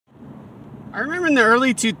I remember in the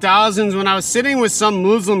early 2000s when I was sitting with some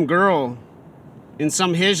Muslim girl in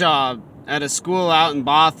some hijab at a school out in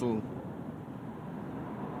Bothell.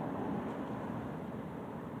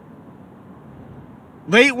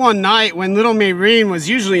 Late one night when little Mayreen was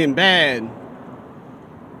usually in bed,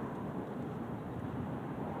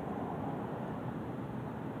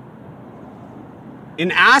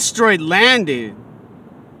 an asteroid landed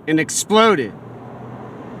and exploded.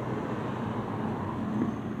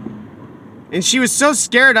 And she was so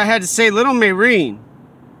scared I had to say, "Little Mayreen,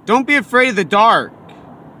 don't be afraid of the dark.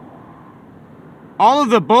 All of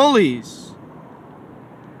the bullies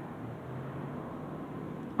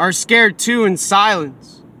are scared too in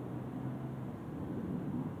silence."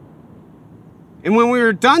 And when we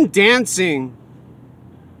were done dancing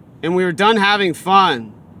and we were done having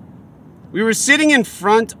fun, we were sitting in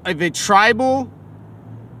front of a tribal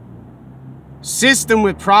system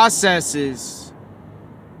with processes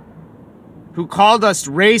who called us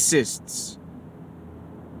racists,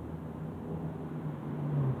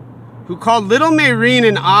 who called little Mayreen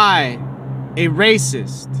and I a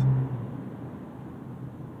racist.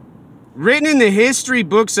 Written in the history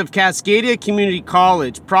books of Cascadia Community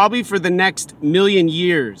College, probably for the next million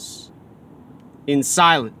years, in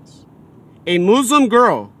silence. A Muslim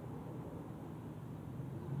girl,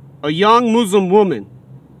 a young Muslim woman,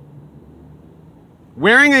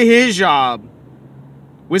 wearing a hijab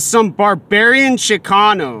with some barbarian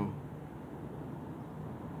Chicano,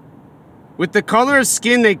 with the color of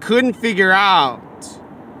skin they couldn't figure out,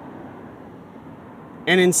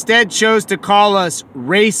 and instead chose to call us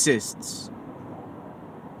racists.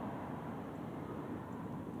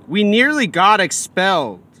 We nearly got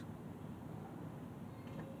expelled.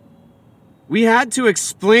 We had to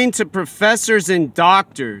explain to professors and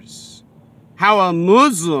doctors how a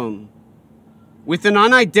Muslim with an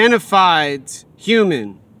unidentified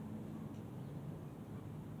human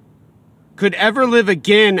could ever live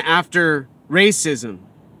again after racism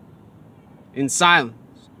in silence.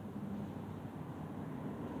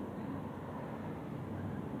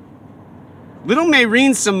 Little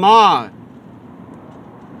Mayreen Samad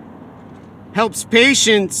helps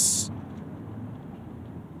patients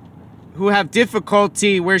who have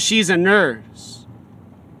difficulty where she's a nurse.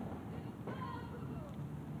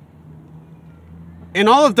 And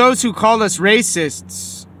all of those who call us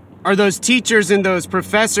racists are those teachers and those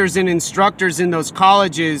professors and instructors in those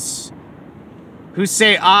colleges who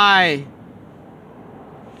say, "I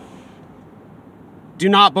do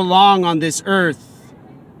not belong on this earth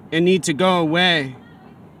and need to go away,"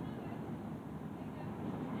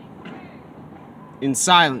 in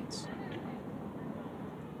silence.